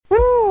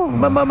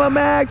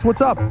Max,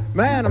 what's up?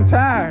 Man, I'm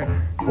tired.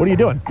 What are you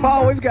doing?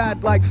 Paul, we've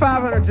got like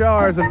 500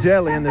 jars of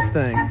jelly in this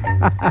thing.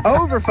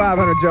 Over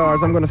 500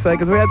 jars, I'm going to say,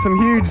 because we had some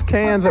huge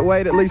cans that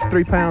weighed at least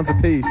 3 pounds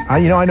apiece.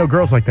 I know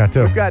girls like that,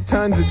 too. We've got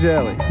tons of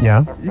jelly.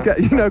 Yeah?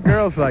 You know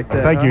girls like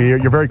that. Thank you.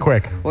 You're very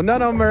quick. Well,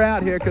 none of them are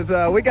out here because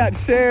we got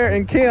Cher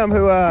and Kim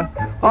who the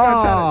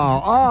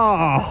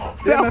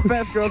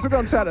MFS girls. We're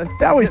going to try to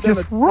that was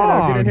just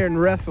wrong. Get in here and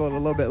wrestle it a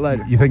little bit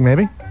later. You think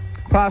maybe?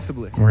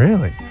 Possibly.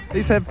 Really?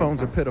 These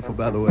headphones are pitiful,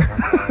 by the way.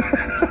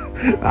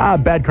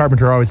 Bad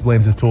carpenter always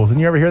blames his tools.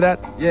 Didn't you ever hear that?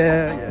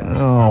 Yeah.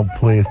 Oh,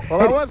 please.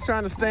 Well, I was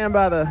trying to stand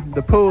by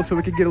the pool so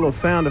we could get a little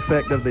sound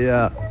effect of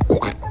the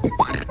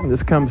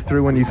this comes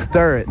through when you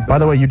stir it. By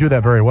the way, you do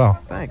that very well.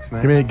 Thanks,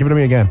 man. Give it to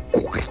me again.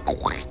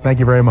 Thank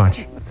you very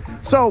much.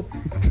 So,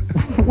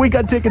 we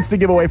got tickets to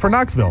give away for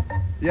Knoxville.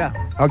 Yeah.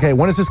 Okay,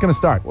 when is this going to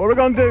start? What we're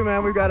going to do,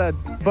 man, we've got a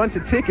bunch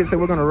of tickets that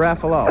we're going to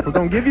raffle off. We're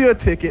going to give you a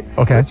ticket.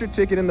 Okay. Put your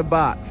ticket in the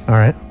box. All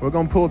right. We're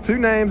going to pull 2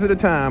 names at a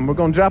time. We're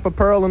going to drop a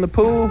pearl in the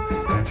pool.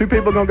 2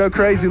 people are going to go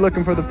crazy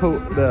looking for the pool,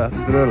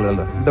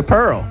 the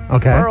pearl.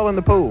 Okay. Pearl in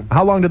the pool.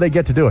 How long do they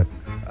get to do it?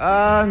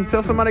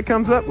 Until somebody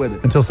comes up with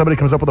it. Until somebody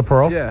comes up with a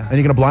pearl? Yeah. And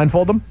you're going to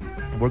blindfold them?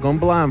 We're going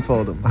to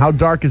blindfold them. How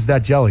dark is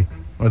that jelly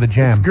or the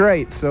jam? It's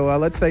great. So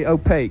let's say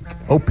opaque.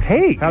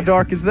 Opaque? How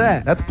dark is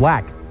that? That's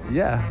black.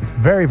 Yeah. It's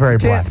very, very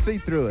black. Can't see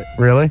through it.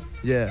 Really?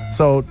 Yeah.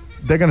 So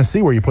they're going to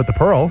see where you put the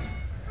pearls.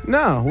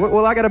 No.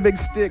 Well, I got a big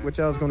stick, which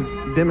I was going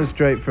to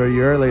demonstrate for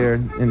you earlier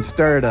and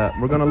stir it up.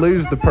 We're going to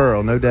lose the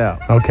pearl, no doubt.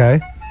 Okay.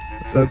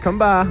 So come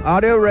by,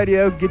 audio,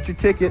 radio, get your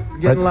ticket,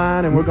 get in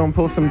line, and we're going to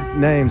pull some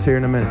names here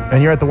in a minute.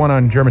 And you're at the one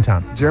on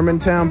Germantown?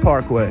 Germantown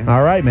Parkway.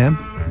 All right, man.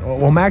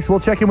 Well, Max, we'll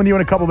check in with you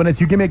in a couple minutes.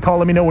 You give me a call.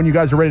 Let me know when you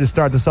guys are ready to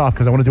start this off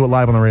because I want to do it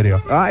live on the radio.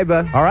 All right,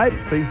 bud. All right?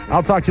 See.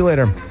 I'll talk to you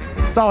later.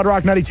 Solid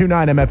Rock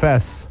 92.9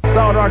 MFS.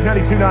 Solid Rock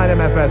 92.9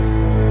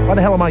 MFS. Why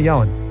the hell am I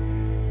yelling?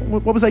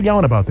 What was I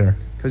yelling about there?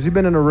 Because you've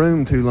been in a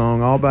room too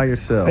long all by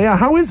yourself. Yeah,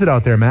 how is it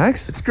out there,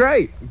 Max? It's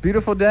great.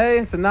 Beautiful day.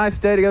 It's a nice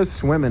day to go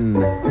swimming.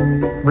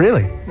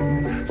 Really?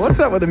 What's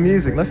up with the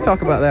music? Let's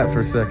talk about that for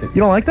a second.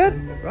 You don't like that?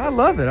 I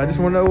love it. I just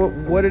want to know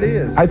what it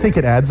is. I think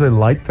it adds a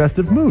light,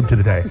 festive mood to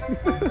the day.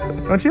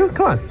 Don't you?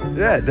 Come on.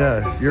 Yeah, it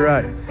does. You're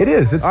right. It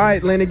is. All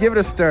right, Lenny, give it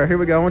a stir. Here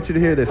we go. I want you to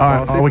hear this. All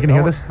right. Oh, we can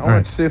hear this? I want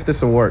you to see if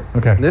this will work.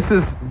 Okay. This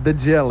is the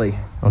jelly.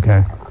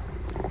 Okay.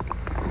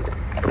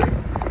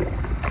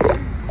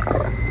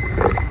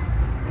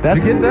 Did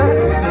you get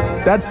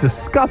that? That's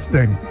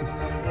disgusting.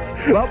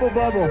 Bubble,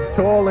 bubble,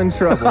 toil and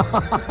trouble.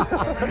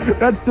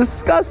 That's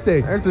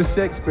disgusting. There's a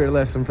Shakespeare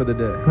lesson for the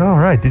day. All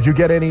right. Did you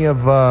get any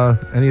of the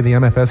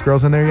MFS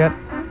girls in there yet?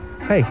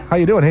 Hey, how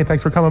you doing? Hey,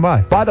 thanks for coming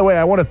by. By the way,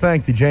 I want to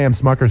thank the J.M.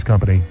 Smuckers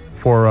Company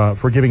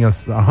for giving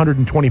us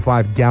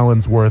 125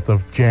 gallons worth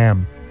of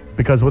jam.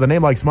 Because with a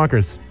name like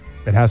Smuckers,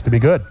 it has to be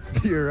good.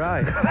 You're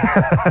right.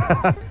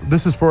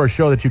 This is for a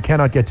show that you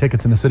cannot get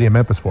tickets in the city of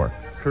Memphis for.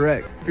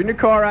 Correct. If you're in your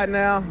car right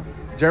now,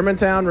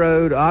 Germantown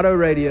Road, auto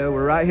radio.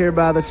 We're right here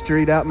by the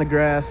street out in the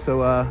grass,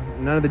 so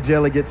none of the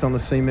jelly gets on the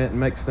cement and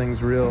makes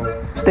things real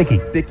sticky.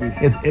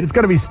 It's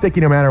going to be sticky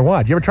no matter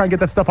what. You ever try and get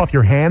that stuff off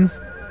your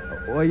hands?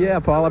 Well, yeah,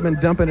 Paul. I've been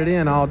dumping it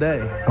in all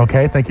day.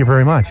 Okay, thank you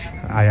very much.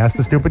 I asked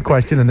a stupid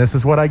question, and this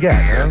is what I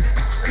get.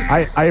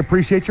 I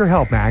appreciate your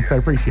help, Max. I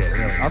appreciate it.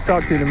 Really. I'll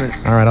talk to you in a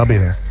minute. All right, I'll be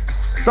there.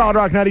 Solid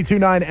Rock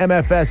 92.9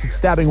 MFS. It's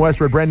Stabbing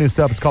Westward. Brand new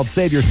stuff. It's called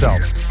Save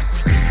Yourself.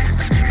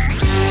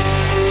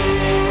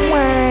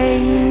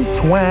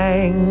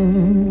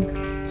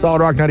 Twang.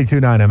 Solid Rock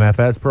 92.9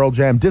 MFS. Pearl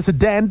Jam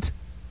Dissident.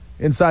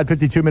 Inside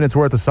 52 minutes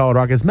worth of Solid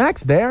Rock. Is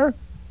Max there?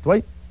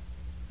 Wait.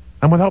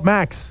 I'm without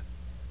Max.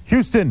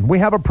 Houston, we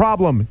have a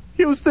problem.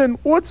 Houston,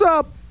 what's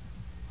up?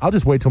 I'll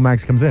just wait till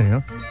Max comes in, you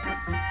know?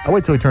 I'll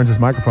wait till he turns his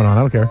microphone on.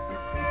 I don't care.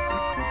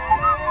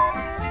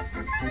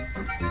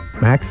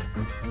 Max?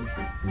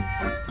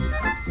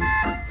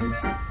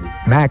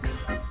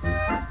 Max?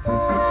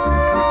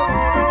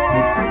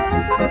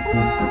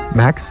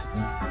 Max?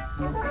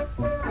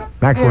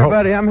 Max, hey,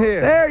 buddy, I'm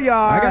here. There you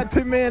are. I got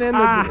 2 men in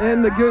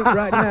the goop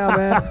right now,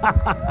 man.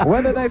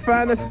 Whether they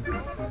find us...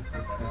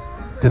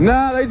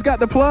 No, he's got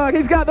the plug.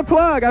 He's got the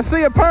plug. I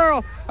see a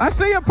pearl. I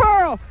see a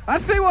pearl. I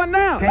see one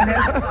now.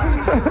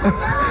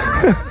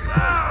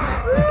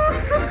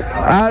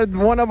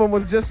 One of them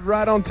was just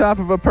right on top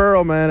of a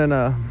pearl, man,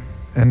 and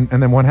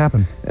then what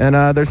happened? And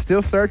they're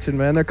still searching,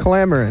 man. They're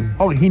clamoring.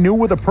 Oh, he knew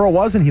where the pearl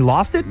was and he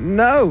lost it?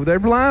 No, they're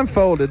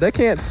blindfolded. They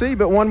can't see,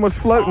 but one was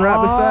floating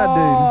right beside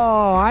dude.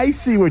 Oh, I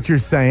see what you're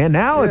saying.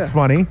 Now it's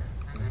funny.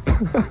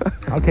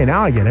 Okay,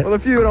 now I get it. Well,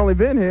 if you had only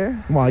been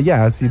here. Well,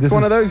 yeah. See, this is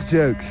one of those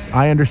jokes.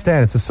 I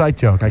understand. It's a sight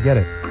joke. I get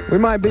it. We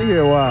might be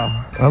here a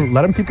while.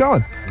 Let him keep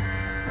going.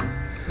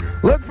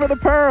 Look for the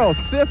pearl.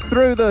 Sift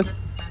through the...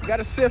 Got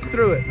to sift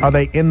through it. Are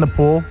they in the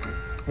pool?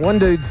 One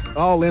dude's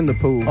all in the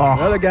pool. Oh.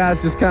 The other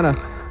guy's just kind of...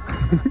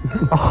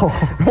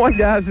 One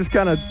guy's just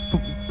kind of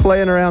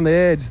playing around the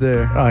edge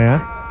there. Oh,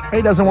 yeah?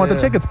 He doesn't want the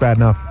tickets bad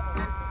enough.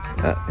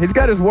 He's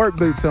got his work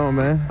boots on,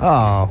 man.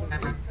 Oh.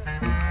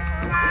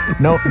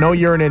 No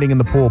urinating in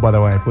the pool, by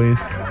the way, please.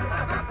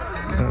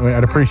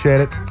 I'd appreciate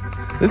it.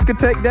 This could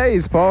take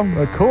days, Paul.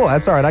 Cool.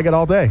 That's all right. I got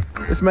all day.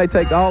 This may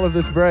take all of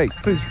this break.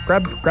 Please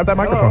grab that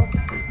microphone.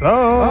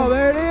 Oh,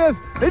 there it is.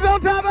 He's on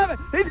top of it.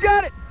 He's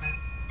got it.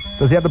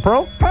 Does he have the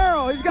pearl?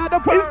 Pearl. He's got the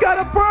pearl. He's got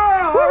a pearl.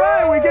 All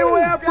right. We gave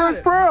away our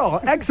first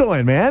pearl.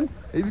 Excellent, man.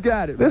 He's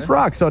got it. This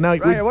rocks. So now,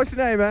 right here. What's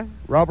your name, man?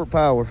 Robert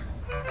Power.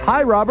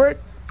 Hi, Robert.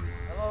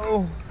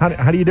 Hello.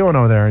 How do you doing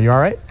over there? Are you all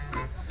right?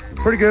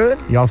 Pretty good.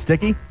 You all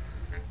sticky?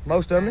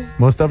 Most of me.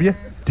 Most of you?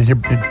 Did you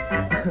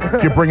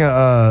bring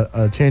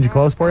a change of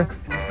clothes for you?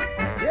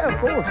 Yeah, of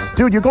course.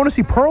 Dude, you're going to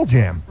see Pearl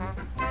Jam.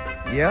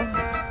 Yeah.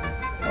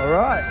 All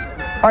right.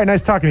 All right,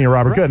 nice talking to you,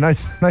 Robert. Good.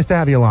 Nice to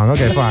have you along.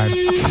 Okay, fine.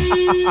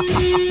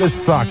 This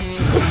sucks.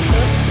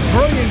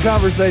 Brilliant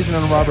conversation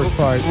on Robert's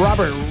part.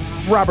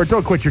 Robert,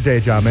 don't quit your day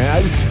job,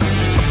 man.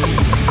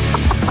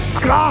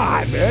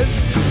 God, man.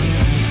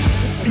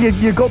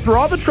 You go through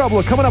all the trouble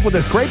of coming up with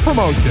this great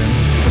promotion.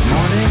 Good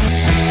morning.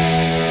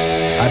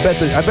 I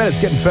bet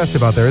it's getting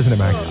festive out there, isn't it,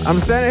 Max? I'm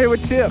standing here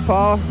with Chip,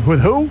 Paul.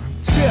 With who?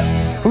 Chip.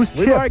 Who's Chip?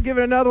 We've already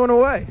given another one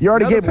away. You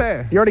already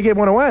gave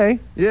one away?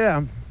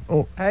 Yeah.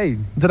 Oh, hey.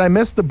 Did I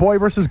miss the boy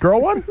versus girl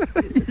one?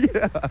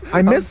 Yeah.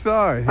 I'm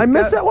sorry. I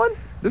missed that one?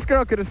 This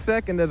girl could have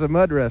second as a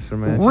mud wrestler,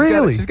 man.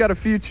 Really? She's got a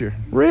future.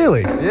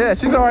 Really? Yeah,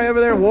 she's already over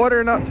there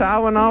watering up,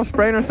 toweling off,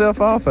 spraying herself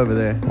off over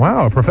there.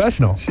 Wow, a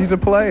professional. She's a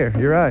player.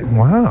 You're right.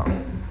 Wow.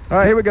 All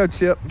right, here we go,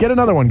 Chip. Get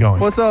another one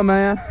going. What's up,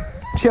 man?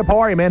 Chip, how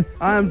are you, man?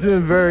 I'm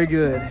doing very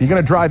good. You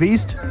gonna drive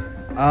east?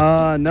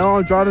 No,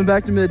 I'm driving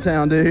back to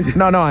Midtown, dude.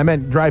 No, I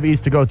meant drive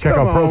east to go check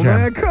out Pearl Jam.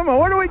 Man, come on,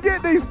 where do we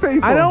get these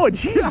people? I know,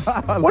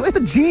 jeez. What's the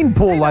gene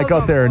pool like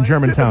out there in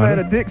Germantown? Man,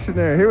 a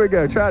dictionary. Here we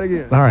go. Try it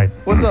again. All right.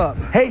 What's up?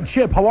 Hey,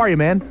 Chip, how are you,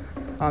 man?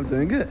 I'm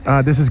doing good.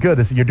 This is good.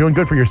 You're doing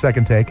good for your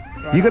second take.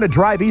 Right. You gonna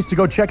drive east to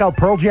go check out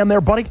Pearl Jam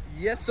there, buddy?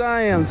 Yes,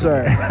 I am,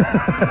 sir.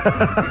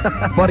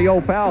 Buddy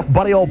old pal.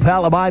 Buddy old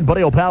pal of mine.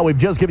 Buddy old pal, we've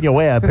just given you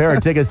away a pair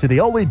of tickets to the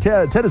only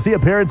Tennessee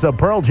appearance of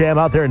Pearl Jam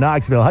out there in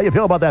Knoxville. How you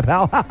feel about that,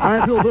 pal?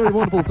 I feel very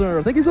wonderful,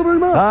 sir. Thank you so very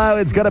much.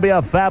 It's going to be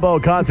a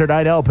fabo concert.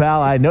 I know,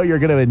 pal. I know you're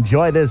going to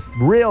enjoy this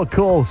real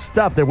cool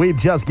stuff that we've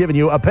just given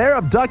you. A pair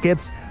of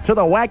ducats to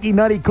the wacky,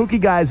 nutty, kooky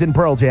guys in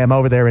Pearl Jam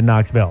over there in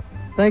Knoxville.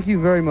 Thank you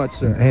very much,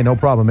 sir. Hey, no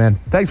problem, man.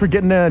 Thanks for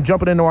jumping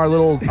into our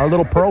little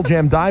Pearl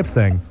Jam dive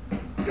thing.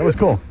 That was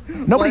cool.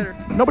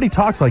 Nobody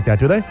talks like that,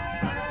 do they?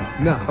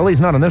 No. At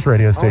least not on this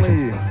radio station.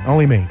 Only you.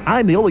 Only me.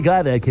 I'm the only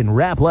guy that can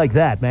rap like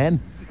that, man.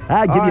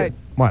 I give you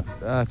what?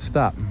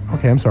 Stop.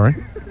 Okay, I'm sorry.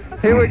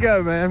 Here we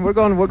go, man. We're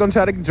going to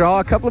try to draw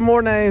a couple of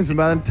more names, and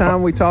by the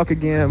time we talk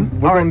again,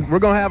 we're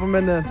going to have them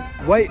in the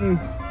waiting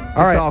to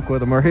talk with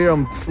them or hear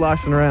them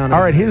sloshing around.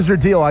 All right, here's your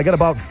deal. I got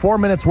about 4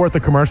 minutes worth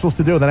of commercials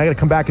to do. Then I got to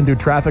come back and do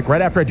traffic.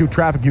 Right after I do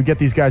traffic, you get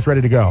these guys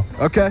ready to go.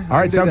 Okay. All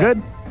right, sound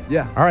good?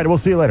 Yeah. All right, we'll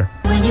see you later.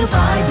 When you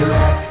buy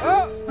direct.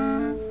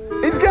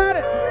 Oh, he's got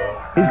it.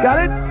 He's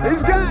got it?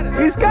 He's got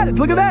it. He's got it.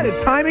 Look at that.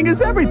 Timing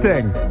is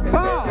everything.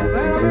 Paul, man,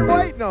 I've been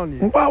waiting on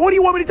you. Well, what do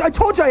you want me to do? I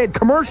told you I had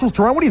commercials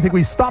to run. What do you think?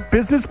 We stopped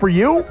business for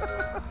you?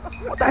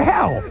 What the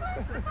hell?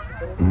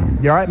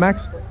 You all right,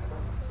 Max?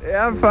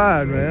 Yeah, I'm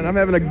fine, man. I'm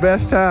having the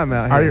best time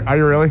out here. Are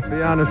you really? To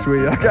be honest with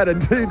you, I got a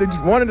dude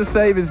that wanted to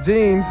save his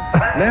jeans.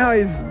 Now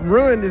he's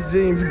ruined his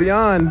jeans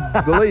beyond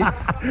belief.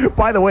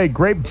 By the way,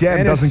 grape jam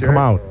And his doesn't come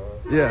shirt. out.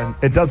 Yeah.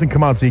 It doesn't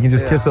come out, so you can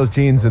just kiss those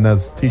jeans and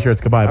those T-shirts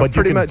goodbye. I've But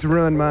pretty much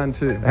ruined mine,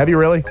 too. Have you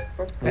really?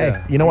 Yeah.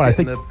 Hey, you know what? I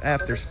think. The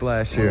after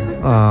splash here.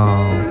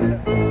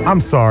 Oh, I'm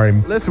sorry.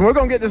 Listen, we're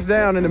gonna get this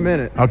down in a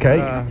minute.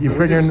 Okay, you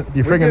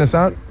figuring this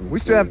out? We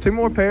still have 2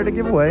 more pair to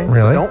give away. Really?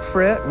 So don't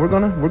fret. We're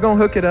gonna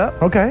hook it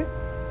up. Okay.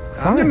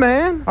 I'm your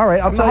man. All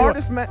right, I'm the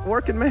hardest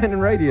working man in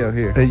radio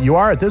here. You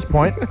are at this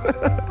point.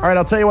 All right,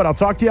 I'll tell you what. I'll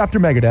talk to you after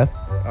Megadeth.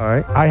 All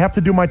right. I have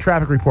to do my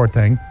traffic report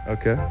thing.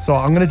 Okay. So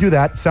I'm going to do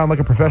that. Sound like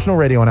a professional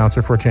radio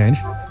announcer for a change.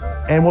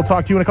 And we'll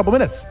talk to you in a couple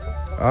minutes.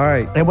 All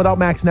right. And without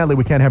Max Nedley,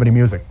 we can't have any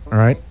music. All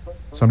right?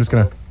 So I'm just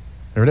going to...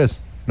 There it is.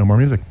 No more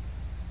music.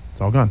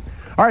 It's all gone.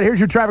 All right, here's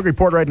your traffic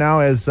report right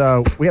now as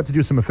we have to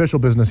do some official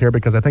business here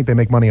because I think they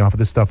make money off of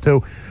this stuff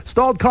too.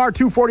 Stalled car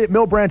 240 at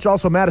Mill Branch,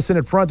 also Madison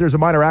at front. There's a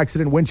minor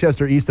accident,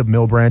 Winchester east of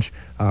Mill Branch.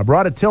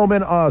 Brought at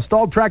Tillman,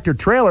 stalled tractor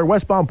trailer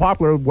westbound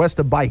Poplar west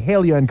of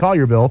Byhalia and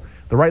Collierville.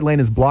 The right lane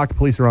is blocked.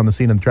 Police are on the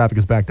scene and the traffic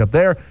is backed up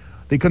there.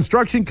 The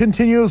construction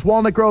continues.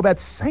 Walnut Grove at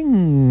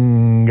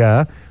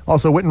Senga.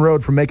 Also, Witten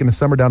Road from Macon to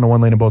Summer down to 1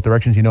 lane in both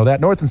directions. You know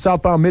that. North and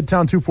southbound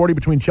Midtown 240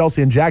 between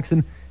Chelsea and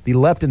Jackson. The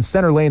left and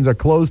center lanes are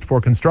closed for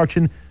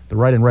construction. The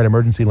right and right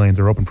emergency lanes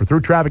are open for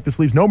through traffic. This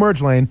leaves no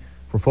merge lane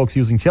for folks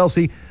using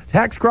Chelsea.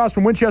 Hacks Cross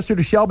from Winchester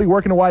to Shelby,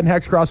 working to widen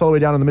Hacks Cross all the way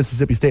down to the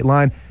Mississippi State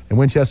line. And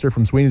Winchester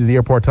from Sweeney to the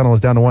airport tunnel is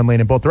down to 1 lane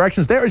in both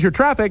directions. There is your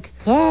traffic.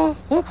 Yeah,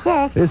 it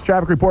sucks. This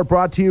traffic report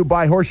brought to you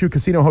by Horseshoe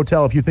Casino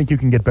Hotel. If you think you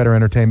can get better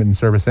entertainment and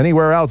service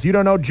anywhere else, you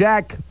don't know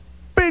Jack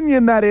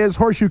Binion, that is.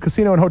 Horseshoe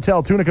Casino and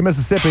Hotel, Tunica,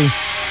 Mississippi.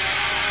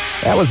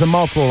 That was a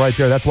mouthful right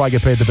there. That's why I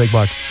get paid the big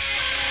bucks.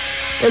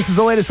 This is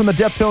the latest from the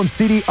Deftones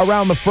CD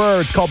Around the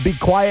Fur. It's called Be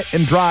Quiet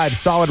and Drive.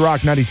 Solid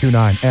Rock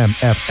 92.9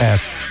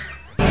 MFS.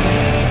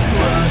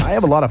 I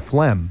have a lot of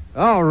phlegm.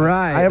 All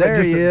right.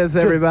 There he is,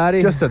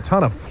 everybody. Just a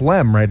ton of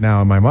phlegm right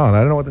now in my mouth. I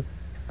don't know what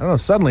don't know,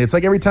 suddenly, it's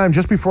like every time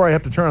just before I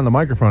have to turn on the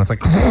microphone, it's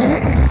like...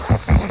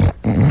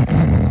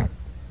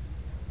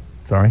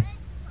 Sorry.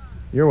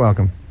 You're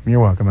welcome. You're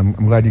welcome. I'm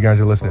glad you guys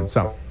are listening.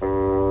 So,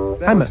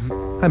 hi,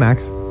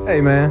 Max. Hey,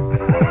 man.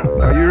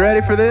 Are you ready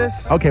for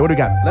this? Okay, what do we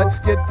got? Let's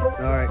get... All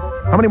right.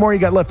 How many more you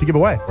got left to give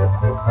away?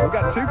 We've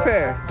got 2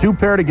 pair. 2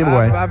 pair to give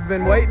away. I've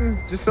been waiting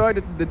just so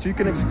that you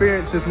can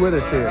experience this with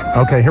us here.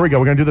 Okay, here we go.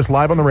 We're going to do this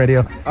live on the radio.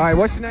 All right,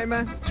 what's your name,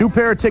 man? 2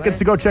 pair of tickets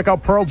to go check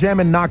out Pearl Jam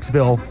in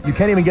Knoxville. You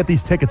can't even get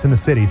these tickets in the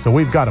city, so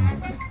we've got them.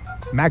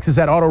 Max is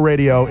at Auto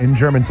Radio in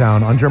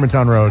Germantown, on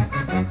Germantown Road.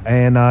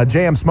 And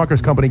J.M.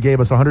 Smucker's company gave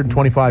us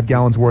 125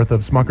 gallons worth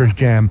of Smucker's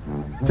Jam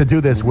to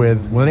do this with.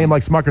 With a name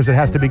like Smucker's, it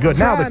has to be good.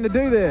 Now to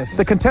do this.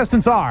 The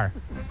contestants are...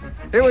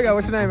 Here we go.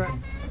 What's your name, man?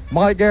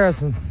 Mike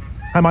Garrison.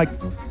 Hi, Mike.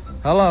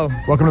 Hello.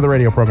 Welcome to the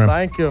radio program.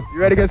 Thank you. You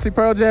ready to go see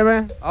Pearl Jam,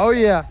 man? Oh,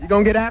 yeah. You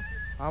gonna get after?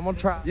 I'm going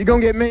to try. You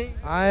gonna get mean?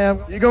 I am.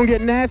 You gonna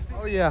get nasty?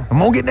 Oh, yeah. I'm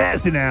going to get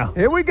nasty now.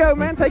 Here we go,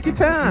 man. Take your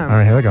time. All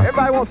right, here we go.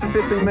 Everybody wants some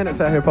 15 minutes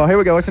out here, Paul. Here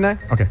we go. What's your name?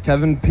 Okay.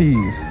 Kevin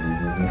Pease.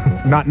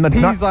 Not in the...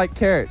 Peas like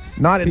carrots.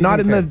 Not in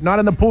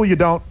the pool, you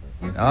don't.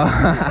 All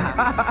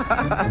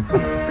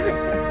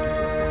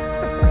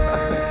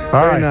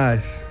Very right.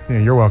 nice. Yeah,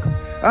 you're welcome.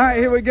 All right,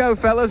 here we go,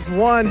 fellas.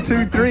 1,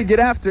 2, 3. Get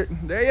after it.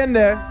 They're in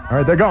there. All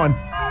right, they're going.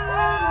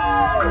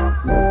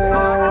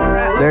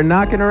 They're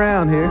knocking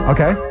around here.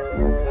 Okay.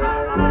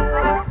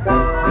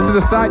 This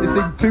is a sight to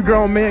see 2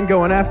 grown men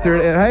going after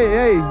it.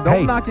 Hey,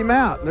 don't knock him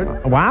out.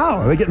 Wow,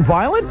 are they getting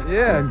violent?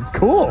 Yeah.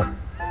 Cool.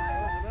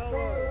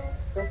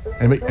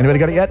 Anybody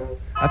got it yet?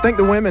 I think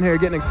the women here are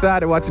getting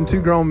excited watching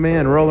 2 grown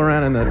men roll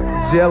around in the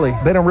jelly.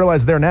 They don't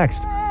realize they're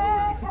next.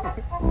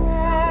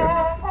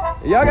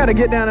 Y'all got to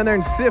get down in there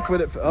and sift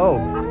with it. Oh.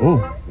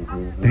 Ooh.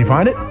 Did you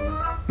find it?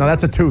 No,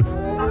 that's a tooth.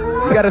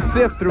 You got to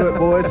sift through it,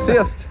 boys.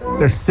 Sift.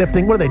 They're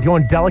sifting. What are they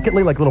doing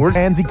delicately, like little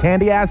pansy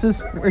candy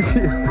asses?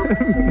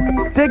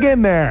 Dig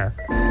in there.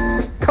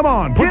 Come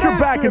on, put Get your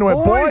after back it, into it,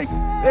 boy. boys.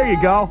 There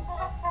you go.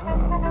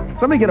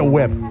 Somebody get a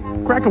whip.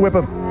 Crack a whip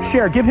up.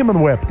 Cher, give him a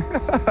whip.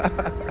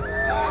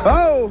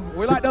 Oh,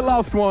 we like the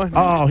lost one.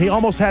 Oh, he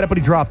almost had it, but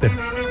he dropped it. He's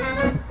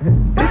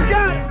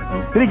got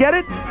it. Did he get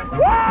it?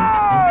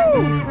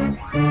 Whoa!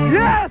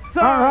 Yes,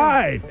 sir. All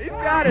right. He's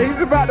got it.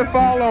 He's about to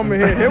fall on me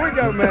here. Here we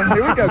go, man.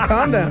 Here we go.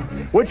 Calm down.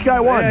 Which guy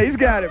won? Yeah, he's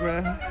got it,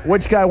 man.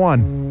 Which guy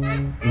won?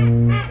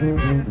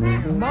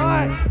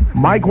 Mike.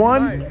 Mike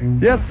won? Mike.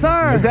 Yes,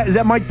 sir. Is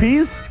that Mike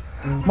Pease?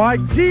 Mike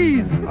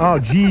G's. Oh,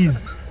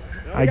 jeez.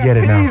 I get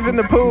it now. He's in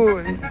the pool.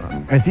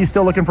 Is he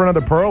still looking for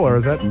another Pearl, or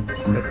is that...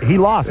 He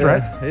lost,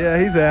 right? Yeah,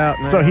 he's out,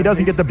 man. So he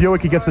doesn't get the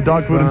Buick, he gets the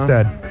dog food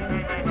instead.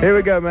 Here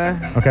we go, man.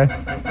 Okay.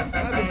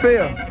 How's it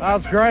feel?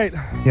 That's great.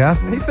 Yeah?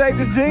 He saved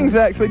his jeans,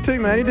 actually, too,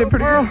 man. He did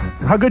pretty good.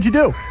 How'd you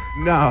do?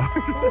 No.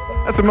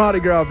 That's a Mardi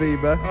Gras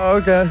bead, bud. Oh,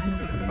 okay.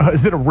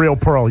 Is it a real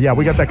Pearl? Yeah,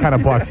 we got that kind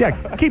of bucks. Yeah,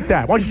 keep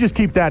that. Why don't you just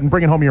keep that and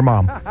bring it home to your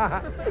mom?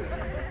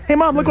 Hey,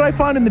 Mom, look what I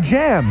found in the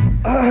jam.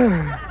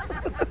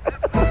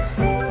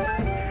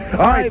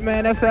 All right,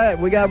 man, that's it.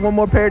 We got 1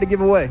 more pair to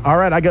give away. All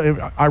right,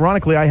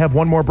 ironically, I have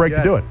 1 more break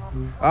to do it.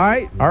 All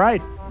right. All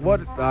right. What?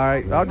 All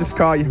right, I'll just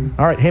call you.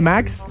 All right. Hey,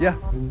 Max? Yeah.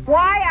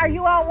 Why are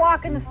you out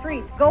walking the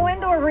streets? Go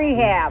into a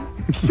rehab.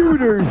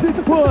 Shooters,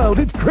 it's wild,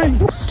 it's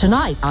crazy.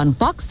 Tonight on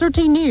Fox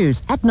 13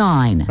 News at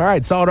 9. All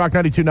right, Solid Rock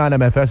 92.9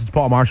 MFS. It's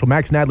Paul Marshall.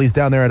 Max Nadley's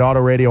down there at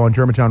Auto Radio on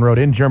Germantown Road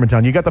in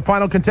Germantown. You got the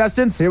final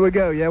contestants? Here we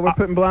go. Yeah, we're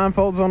putting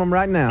blindfolds on them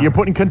right now. You're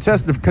putting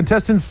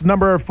contestants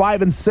number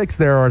 5 and 6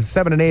 there, or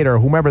 7 and 8, or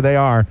whomever they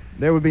are.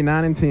 There would be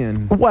 9 and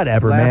 10.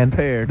 Whatever, man. Last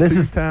pair. This 2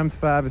 is times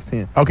 5 is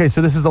 10. okay.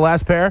 So this is the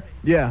last pair.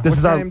 Yeah. This What's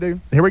is your our name, dude?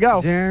 Here we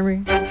go.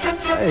 Jeremy.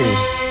 Hey.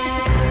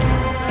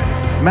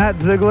 Matt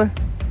Ziegler.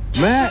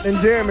 Matt and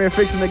Jeremy are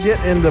fixing to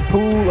get in the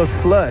pool of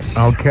slush.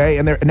 Okay,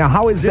 and now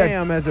how is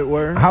Jam, as it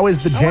were. How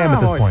is the jam at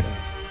this point?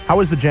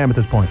 How is the jam at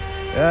this point?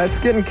 It's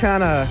getting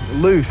kind of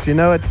loose, you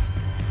know. It's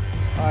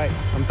all right.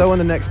 I'm throwing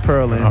the next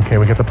pearl in. Okay,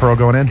 we got the Pearl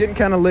going in. It's getting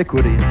kind of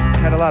liquidy. It's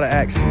had a lot of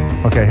action.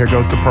 Okay, here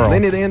goes the Pearl.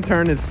 Lenny, the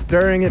intern, is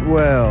stirring it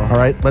well. All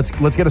right, let's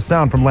get a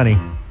sound from Lenny.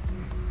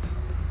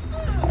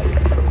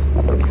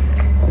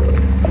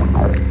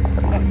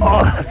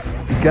 Oh, that's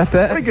Got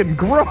that? freaking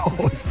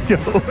gross, dude.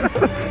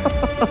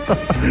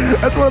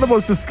 That's one of the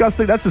most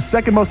disgusting. That's the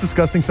second most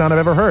disgusting sound I've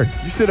ever heard.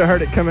 You should have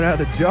heard it coming out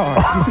of the jar.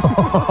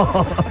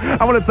 I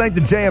want to thank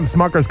the J.M.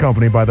 Smucker's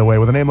Company, by the way.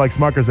 With a name like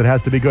Smucker's, it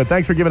has to be good.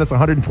 Thanks for giving us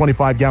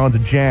 125 gallons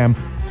of jam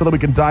so that we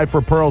can dive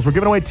for pearls. We're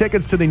giving away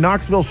tickets to the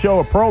Knoxville show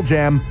of Pearl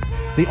Jam,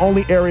 the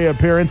only area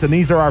appearance, and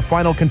these are our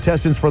final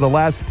contestants for the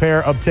last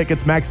pair of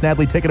tickets. Max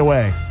Nadley, take it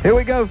away. Here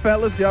we go,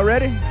 fellas. Y'all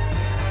ready?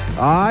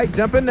 All right,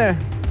 jump in there.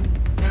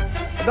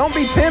 Don't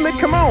be timid.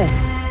 Come on.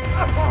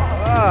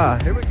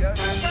 Here we go.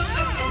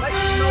 Make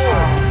some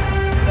noise.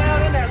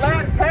 Down in there.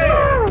 Last pair.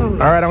 All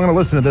right, I'm going to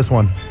listen to this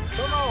one.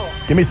 Come on.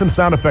 Give me some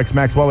sound effects,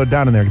 Max, while they're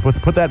down in there.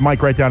 Put that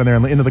mic right down in there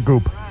into the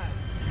goop.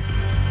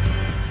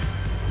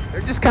 They're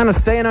just kind of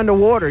staying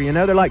underwater, you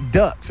know? They're like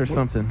ducks or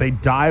something. They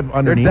dive They're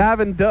underneath.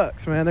 diving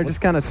ducks, man. They're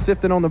just kind of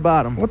sifting on the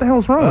bottom. What the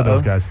hell's wrong with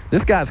those guys?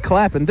 This guy's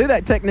clapping. Do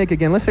that technique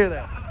again. Let's hear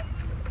that.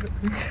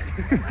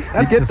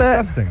 That's you get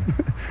disgusting.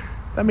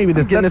 Maybe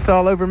this. Getting this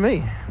all over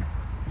me.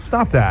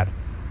 Stop that.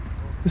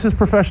 This is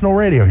professional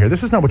radio here.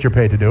 This is not what you're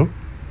paid to do.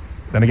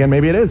 Then again,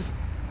 maybe it is.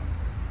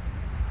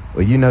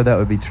 Well, you know that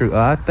would be true.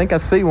 I think I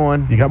see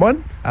one. You got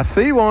one? I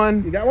see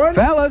one. You got one?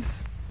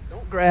 Fellas,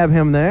 don't grab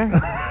him there.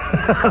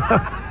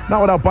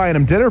 Not without buying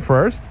him dinner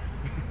first.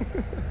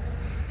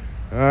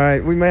 All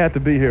right, we may have to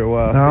be here a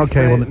while.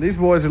 Okay. These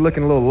boys are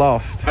looking a little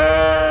lost.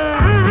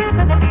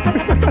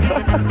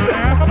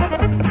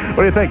 What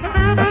do you think?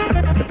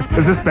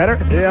 Is this better?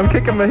 Yeah, I'm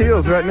kicking my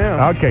heels right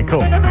now. Okay,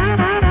 cool.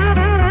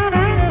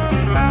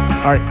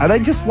 All right, are they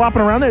just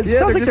slopping around there? It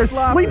sounds like they're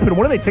sleeping.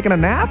 What are they, taking a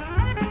nap?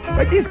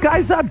 Wake these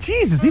guys up.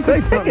 Jesus, these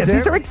are tickets.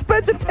 These are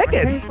expensive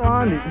tickets.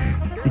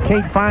 You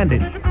can't find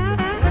it.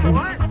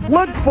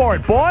 Look for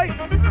it, boy.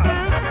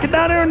 Get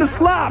down there in the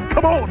slop.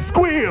 Come on,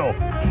 squeal.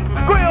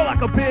 Squeal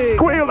like a pig.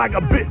 Squeal like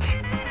a bitch.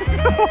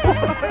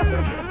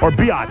 Or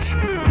biatch.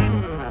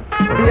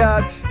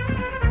 Biatch.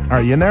 All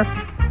right, you in there?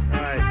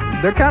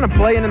 They're kind of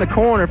playing in the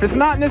corner. If it's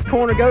not in this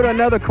corner, go to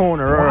another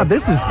corner. Wow,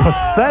 this is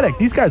pathetic.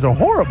 These guys are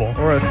horrible.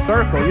 Or a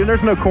circle.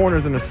 There's no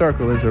corners in a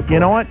circle, is there? You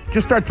know what?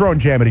 Just start throwing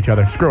jam at each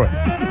other. Screw it.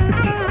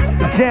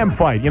 Jam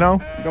fight, you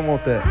know? You don't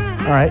want that.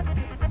 All right.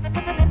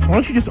 Why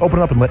don't you just open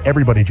it up and let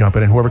everybody jump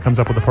in, and whoever comes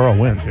up with the pearl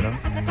wins, you know?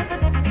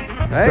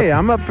 Hey,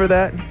 I'm up for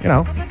that. You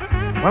know.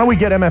 Why don't we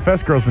get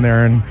MFS girls in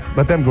there and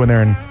let them go in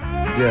there and...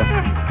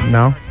 Yeah.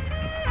 No?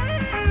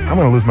 I'm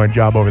going to lose my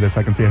job over this.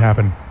 I can see it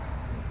happen.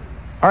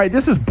 All right,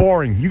 this is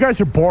boring. You guys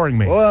are boring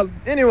me. Well,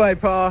 anyway,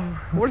 Paul,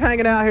 we're just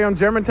hanging out here on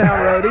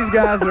Germantown Road. These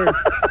guys are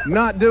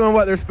not doing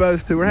what they're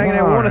supposed to. We're hanging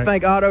out. We want to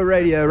thank Auto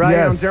Radio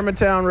here on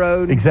Germantown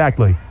Road.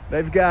 Exactly.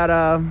 They've got,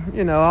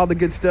 all the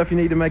good stuff you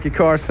need to make your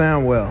car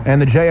sound well.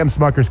 And the J.M.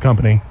 Smuckers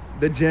Company.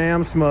 The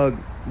Jam Smug.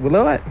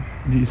 Well, what?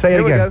 Say it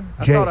again. Here we go.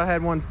 I thought I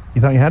had one.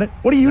 You thought you had it?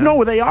 What do you know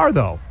where they are,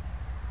 though?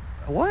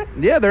 What?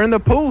 Yeah, they're in the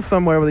pool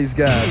somewhere with these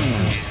guys.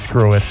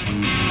 Screw it.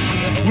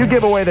 You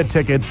give away the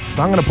tickets.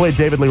 I'm going to play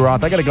David Lee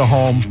Roth. I got to go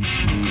home.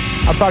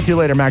 I'll talk to you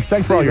later, Max.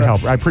 Thanks for all your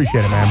help. I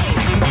appreciate it,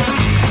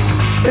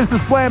 man. This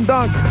is Slam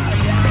Dunk.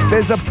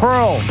 There's a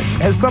pearl.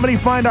 Has somebody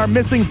find our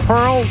missing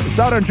pearl? It's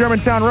out on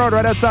Germantown Road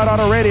right outside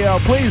Auto Radio.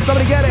 Please,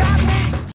 somebody get it.